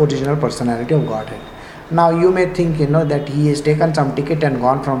unto the original personality of Godhead. Now you may think, that he has taken some ticket and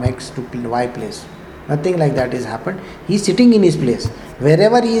gone from X to Y place. Nothing like that has happened. He is sitting in his place.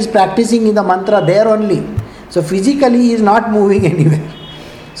 Wherever he is practicing in the mantra, there only. So physically he is not moving anywhere.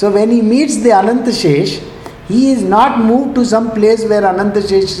 So when he meets the Anantashesh, he is not moved to some place where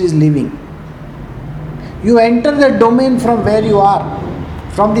Anantashesh is living. You enter the domain from where you are,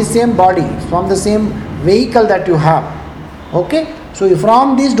 from the same body, from the same vehicle that you have. Okay? So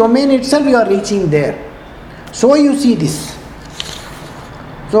from this domain itself you are reaching there. So you see this.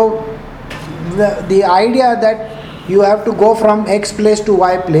 So the idea that you have to go from X place to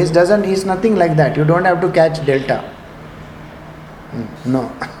Y place is nothing like that. You don't have to catch delta. No.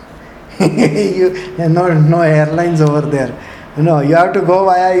 No airlines over there. No, you have to go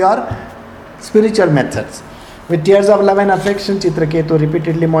via your spiritual methods. With tears of love and affection, Chitraketu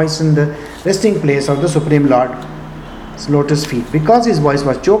repeatedly moistened the resting place of the Supreme Lord's lotus feet. Because his voice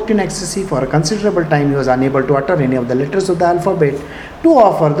was choked in ecstasy, for a considerable time he was unable to utter any of the letters of the alphabet to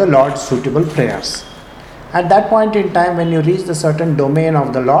offer the Lord suitable prayers. At that point in time, when you reach the certain domain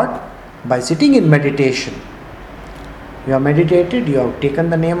of the Lord, by sitting in meditation, you have meditated, you have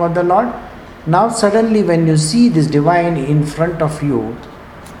taken the name of the Lord. Now suddenly when you see this divine in front of you,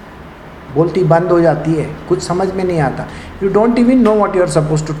 बोलती बंद हो जाती है, कुछ समझ में नहीं आता. You don't even know what you are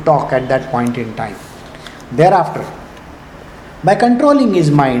supposed to talk at that point in time. Thereafter, by controlling his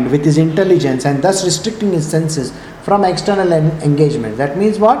mind with his intelligence and thus restricting his senses from external engagement. That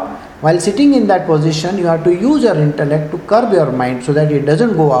means what? While sitting in that position, you have to use your intellect to curb your mind so that it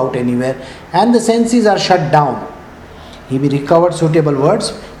doesn't go out anywhere and the senses are shut down. He recovered suitable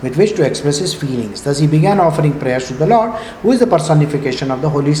words with which to express his feelings. Thus he began offering prayers to the Lord, who is the personification of the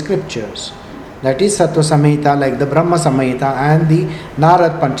Holy Scriptures. That is Sattva Samhita, like the Brahma Samhita and the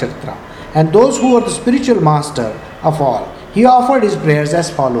Narad Panchatra. And those who are the spiritual master of all. He offered his prayers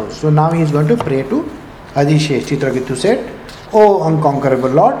as follows. So now he is going to pray to Adishesh. Chitraketu said, O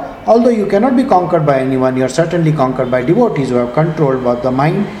unconquerable Lord, although you cannot be conquered by anyone, you are certainly conquered by devotees who have control over the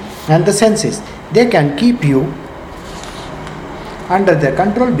mind and the senses. They can keep you under their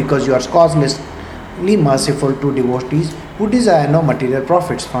control because you are causelessly merciful to devotees who desire no material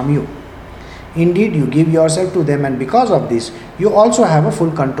profits from you. Indeed, you give yourself to them, and because of this, you also have a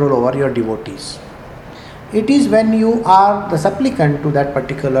full control over your devotees. It is when you are the supplicant to that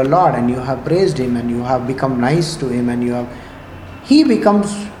particular Lord and you have praised him and you have become nice to him and he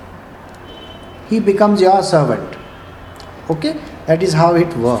becomes your servant. Okay? That is how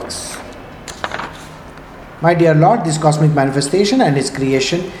it works. My dear Lord, this cosmic manifestation and its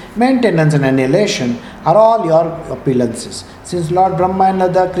creation, maintenance and annihilation are all your appearances. Since Lord Brahma and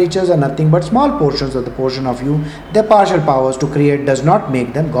other creatures are nothing but small portions of the portion of you, their partial powers to create does not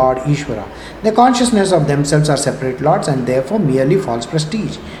make them God Ishvara. The consciousness of themselves are separate lords and therefore merely false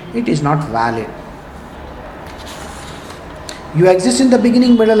prestige. It is not valid. You exist in the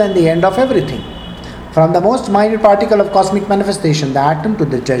beginning, middle and the end of everything. From the most minute particle of cosmic manifestation, the atom, to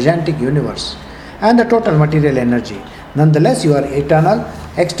the gigantic universe and the total material energy. Nonetheless, you are eternal,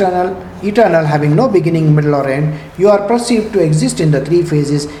 eternal, having no beginning, middle or end. You are perceived to exist in the three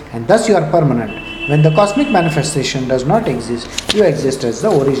phases and thus you are permanent. When the cosmic manifestation does not exist, you exist as the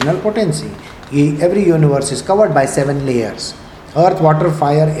original potency. Every universe is covered by 7 layers. Earth, water,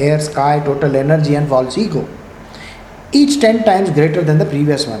 fire, air, sky, total energy and false ego. Each 10 times greater than the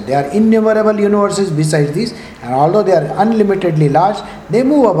previous one. There are innumerable universes besides these, and although they are unlimitedly large, they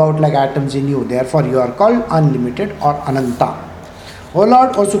move about like atoms in you. Therefore, you are called unlimited or Ananta. O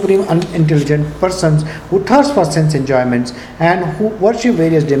Lord, O Supreme Intelligent persons who thirst for sense enjoyments and who worship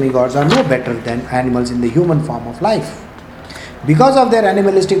various demigods are no better than animals in the human form of life. Because of their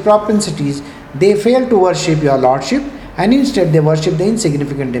animalistic propensities, they fail to worship your lordship, and instead they worship the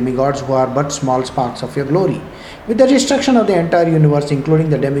insignificant demigods who are but small sparks of your glory. With the destruction of the entire universe, including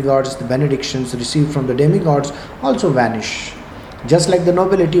the demigods, the benedictions received from the demigods also vanish. Just like the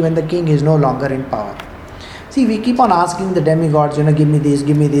nobility when the king is no longer in power. See, we keep on asking the demigods, give me this,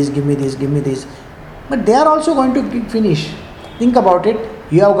 give me this, give me this, give me this. But they are also going to finish. Think about it.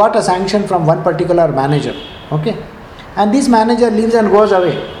 You have got a sanction from one particular manager. Okay? And this manager leaves and goes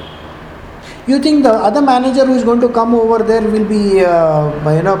away. You think the other manager who is going to come over there will be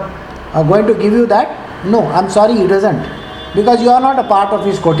going to give you that? No, I'm sorry, he doesn't. Because you are not a part of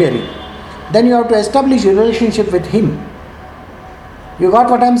his coterie. Then you have to establish a relationship with him. You got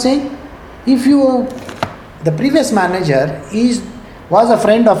what I'm saying? If the previous manager was a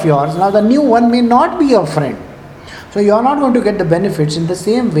friend of yours, now the new one may not be your friend. So you are not going to get the benefits. In the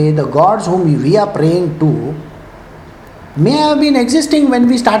same way, the gods whom we are praying to may have been existing when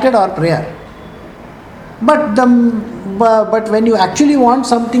we started our prayer. But when you actually want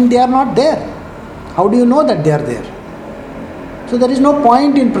something, they are not there. How do you know that they are there? So there is no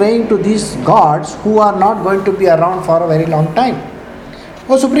point in praying to these gods who are not going to be around for a very long time.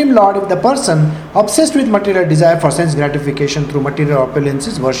 O Supreme Lord, if the person obsessed with material desire for sense gratification through material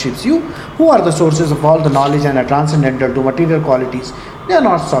opulences worships you, who are the sources of all the knowledge and are transcendental to material qualities, they are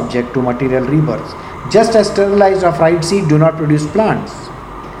not subject to material rebirths. Just as sterilized or fried seed do not produce plants.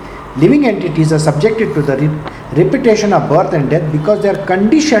 Living entities are subjected to the repetition of birth and death because they are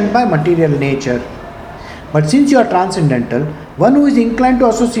conditioned by material nature. But since you are transcendental, one who is inclined to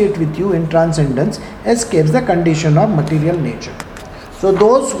associate with you in transcendence escapes the condition of material nature. So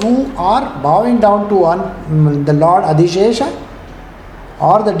those who are bowing down to the Lord Adishesha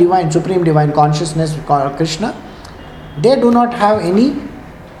or the divine, supreme divine consciousness called Krishna, they do not have any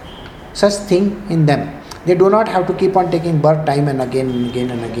such thing in them. They do not have to keep on taking birth time and again and again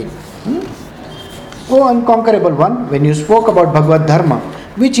and again. O unconquerable one, when you spoke about Bhagavad Dharma,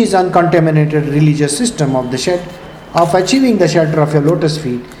 which is uncontaminated religious system of achieving the shelter of your lotus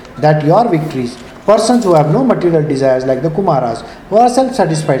feet, that your victories, persons who have no material desires like the Kumaras, who are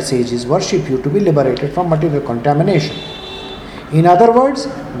self-satisfied sages, worship you to be liberated from material contamination. In other words,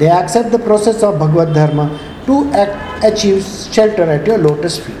 they accept the process of Bhagavad Dharma to achieve shelter at your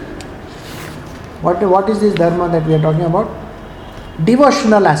lotus feet. What is this Dharma that we are talking about?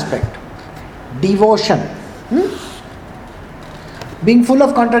 Devotional aspect. Devotion. Being full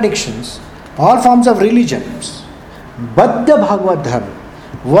of contradictions, all forms of religions, but the Bhagavad Dharma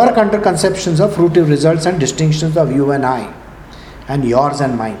work under conceptions of fruitive results and distinctions of you and I, and yours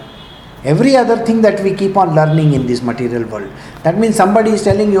and mine. Every other thing that we keep on learning in this material world. That means somebody is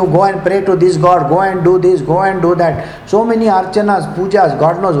telling you, go and pray to this God, go and do this, go and do that. So many archanas, pujas,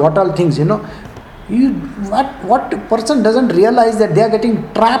 God knows what all things, What person doesn't realize that they are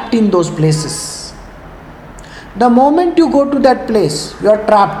getting trapped in those places. The moment you go to that place, you are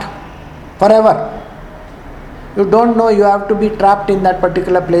trapped forever. You don't know you have to be trapped in that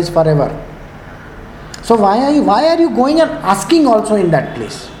particular place forever. So why are you going and asking also in that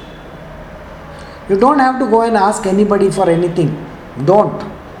place? You don't have to go and ask anybody for anything. Don't.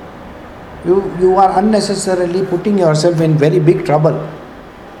 You are unnecessarily putting yourself in very big trouble.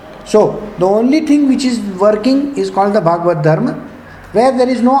 So, the only thing which is working is called the Bhagavad Dharma, where there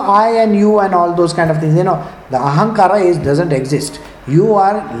is no I and you and all those kind of things. The Ahankara doesn't exist. You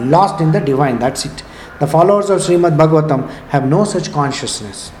are lost in the divine, that's it. The followers of Srimad Bhagavatam have no such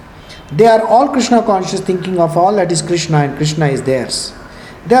consciousness. They are all Krishna conscious, thinking of all that is Krishna and Krishna is theirs.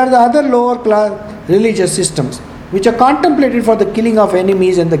 They are the other lower class religious systems which are contemplated for the killing of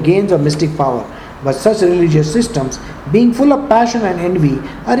enemies and the gains of mystic power. But such religious systems, being full of passion and envy,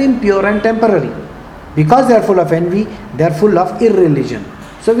 are impure and temporary. Because they are full of envy, they are full of irreligion.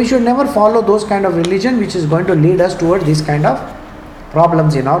 So we should never follow those kind of religion which is going to lead us towards these kind of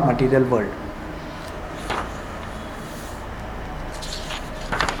problems in our material world.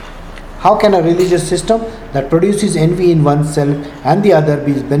 How can a religious system that produces envy in oneself and the other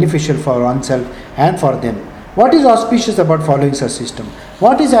be beneficial for oneself and for them? What is auspicious about following such system?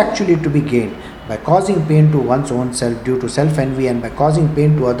 What is actually to be gained? By causing pain to one's own self due to self-envy and by causing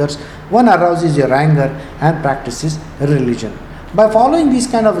pain to others, one arouses your anger and practices religion. By following these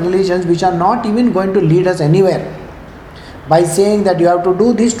kind of religions which are not even going to lead us anywhere, by saying that you have to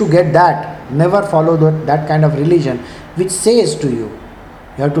do this to get that. Never follow that kind of religion which says to you,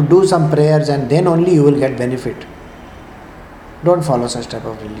 you have to do some prayers and then only you will get benefit. Don't follow such type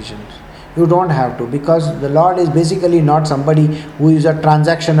of religions. You don't have to, because the Lord is basically not somebody who is a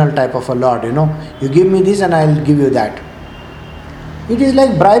transactional type of a Lord, You give me this and I will give you that. It is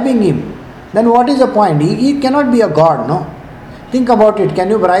like bribing him. Then what is the point? He cannot be a God, no? Think about it. Can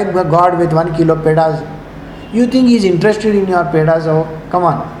you bribe a God with 1 kilo pedas? You think he is interested in your pedas? Oh, come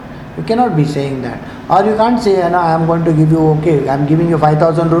on. You cannot be saying that. Or you can't say, I am going to give you, okay, I am giving you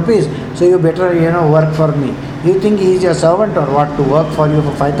 5,000 rupees, so you better, work for me. You think he is your servant or what, to work for you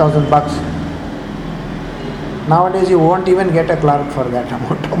for 5,000 bucks? Nowadays you won't even get a clerk for that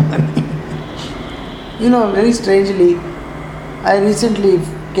amount of money. Very strangely, I recently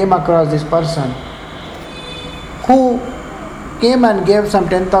came across this person who came and gave some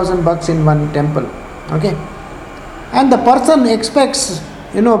 10,000 bucks in one temple. Okay? And the person expects,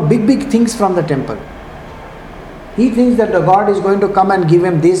 big things from the temple. He thinks that the God is going to come and give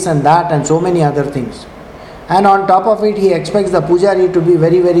him this and that and so many other things. And on top of it, he expects the pujari to be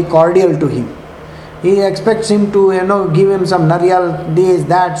very, very cordial to him. He expects him to, give him some nariyal, this,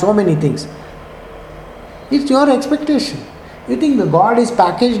 that, so many things. It's your expectation. You think the God is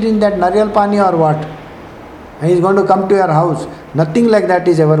packaged in that nariyal pani or what? And he is going to come to your house. Nothing like that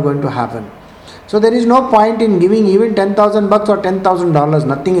is ever going to happen. So there is no point in giving even 10,000 bucks or $10,000.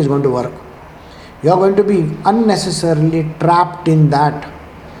 Nothing is going to work. You are going to be unnecessarily trapped in that.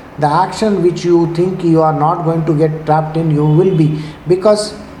 The action which you think you are not going to get trapped in, you will be.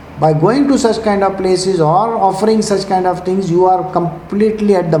 Because by going to such kind of places or offering such kind of things, you are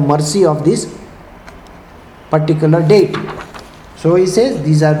completely at the mercy of this particular date. So he says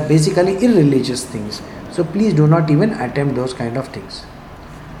these are basically irreligious things. So please do not even attempt those kind of things.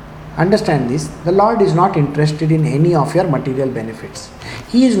 Understand this, the Lord is not interested in any of your material benefits.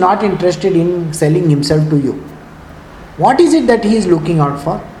 He is not interested in selling himself to you. What is it that he is looking out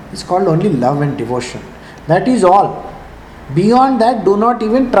for? It's called only love and devotion. That is all. Beyond that, do not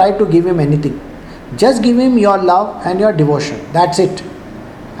even try to give him anything. Just give him your love and your devotion. That's it.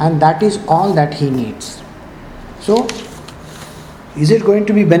 And that is all that he needs. So, is it going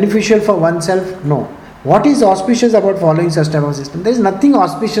to be beneficial for oneself? No. What is auspicious about following such type of system? There is nothing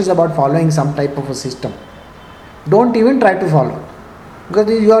auspicious about following some type of a system. Don't even try to follow. Because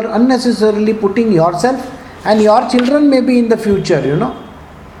you are unnecessarily putting yourself and your children may be in the future,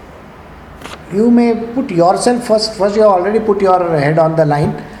 You may put yourself first. First you have already put your head on the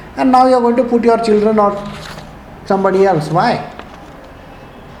line and now you are going to put your children or somebody else. Why?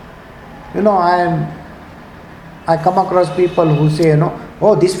 I come across people who say,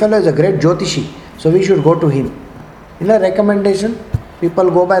 oh, this fellow is a great Jyotishi, so we should go to him. Recommendation. People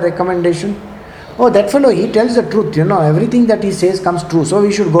go by recommendation. Oh, that fellow, he tells the truth, everything that he says comes true, so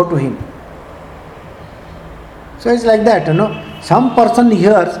we should go to him. So it's like that, Some person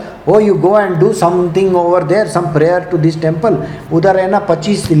hears, oh, you go and do something over there, some prayer to this temple, उधर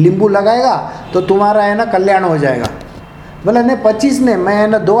 25 लींबू लगाएगा तो तुम्हारा कल्याण हो जाएगा. बोला नहीं 25 ने,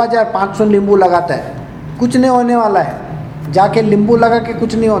 मैं 2500 लींबू लगाता है, कुछ नहीं होने वाला है. जाके लींबू लगा के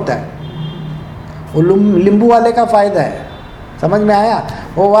कुछ नहीं होता है. वो लींबू वाले का फ़ायदा है. समझ में आया?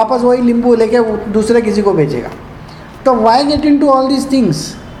 वो वापस वही लींबू लेके दूसरे किसी को बेचेगा. तो why get into all these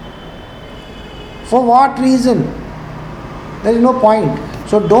things? For what reason? There is no point.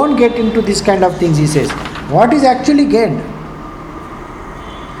 So don't get into this kind of things, he says. What is actually gained?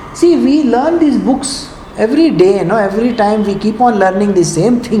 See, we learn these books every day, every time we keep on learning the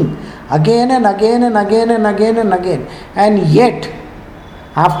same thing again and again and again and again and again. And yet,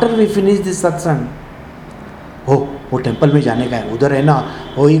 after we finish this satsang, वो temple में जाने का है, उधर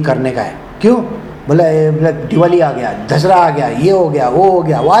वो ही करने का है. क्यों? बोला दिवाली आ गया, दसरा आ गया, ये हो गया, वो हो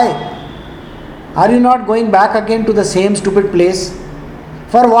गया. Why? Are you not going back again to the same stupid place?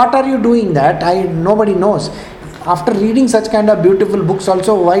 For what are you doing that? Nobody knows. After reading such kind of beautiful books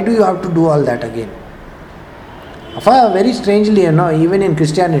also, why do you have to do all that again? Very strangely, even in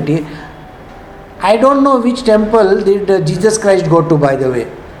Christianity, I don't know which temple did Jesus Christ go to, by the way.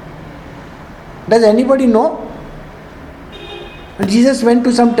 Does anybody know? Jesus went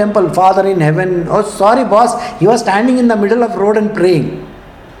to some temple, Father in heaven. Oh, sorry boss, he was standing in the middle of road and praying.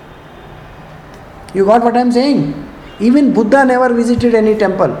 You got what I am saying? Even Buddha never visited any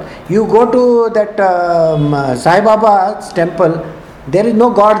temple. You go to that Sai Baba's temple, there is no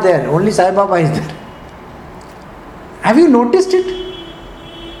God there, only Sai Baba is there. Have you noticed it?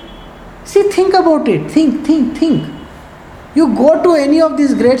 See, think about it. Think. You go to any of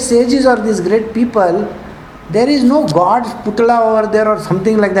these great sages or these great people, there is no God's putla over there or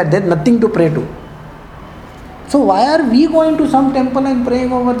something like that. There is nothing to pray to. So why are we going to some temple and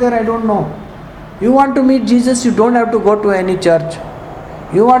praying over there? I don't know. You want to meet Jesus, you don't have to go to any church.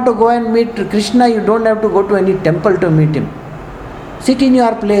 You want to go and meet Krishna, you don't have to go to any temple to meet him. Sit in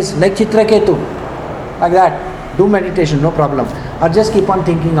your place like Chitraketu, like that. Do meditation, no problem. Or just keep on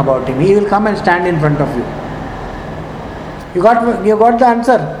thinking about him. He will come and stand in front of you. You got the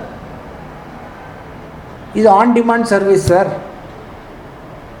answer. It's on-demand service, sir.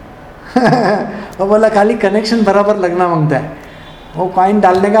 वो बोला खाली connection बराबर लगना मांगता है. वो coin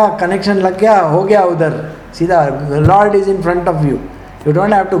डालने का कनेक्शन लग गया, हो गया उधर सीधा. Lord is in front of you. You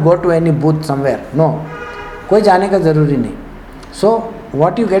don't have to go to any booth somewhere. No, कोई जाने का ज़रूरी नहीं. सो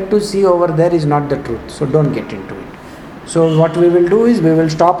what you get to see over there is not the truth. So don't get into it. So what we will do is we will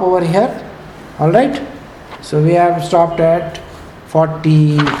stop over here. All right. So we have stopped at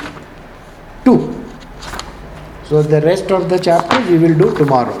 42. So the rest of the chapter we will do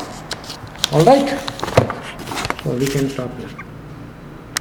tomorrow. All right. So we can stop here.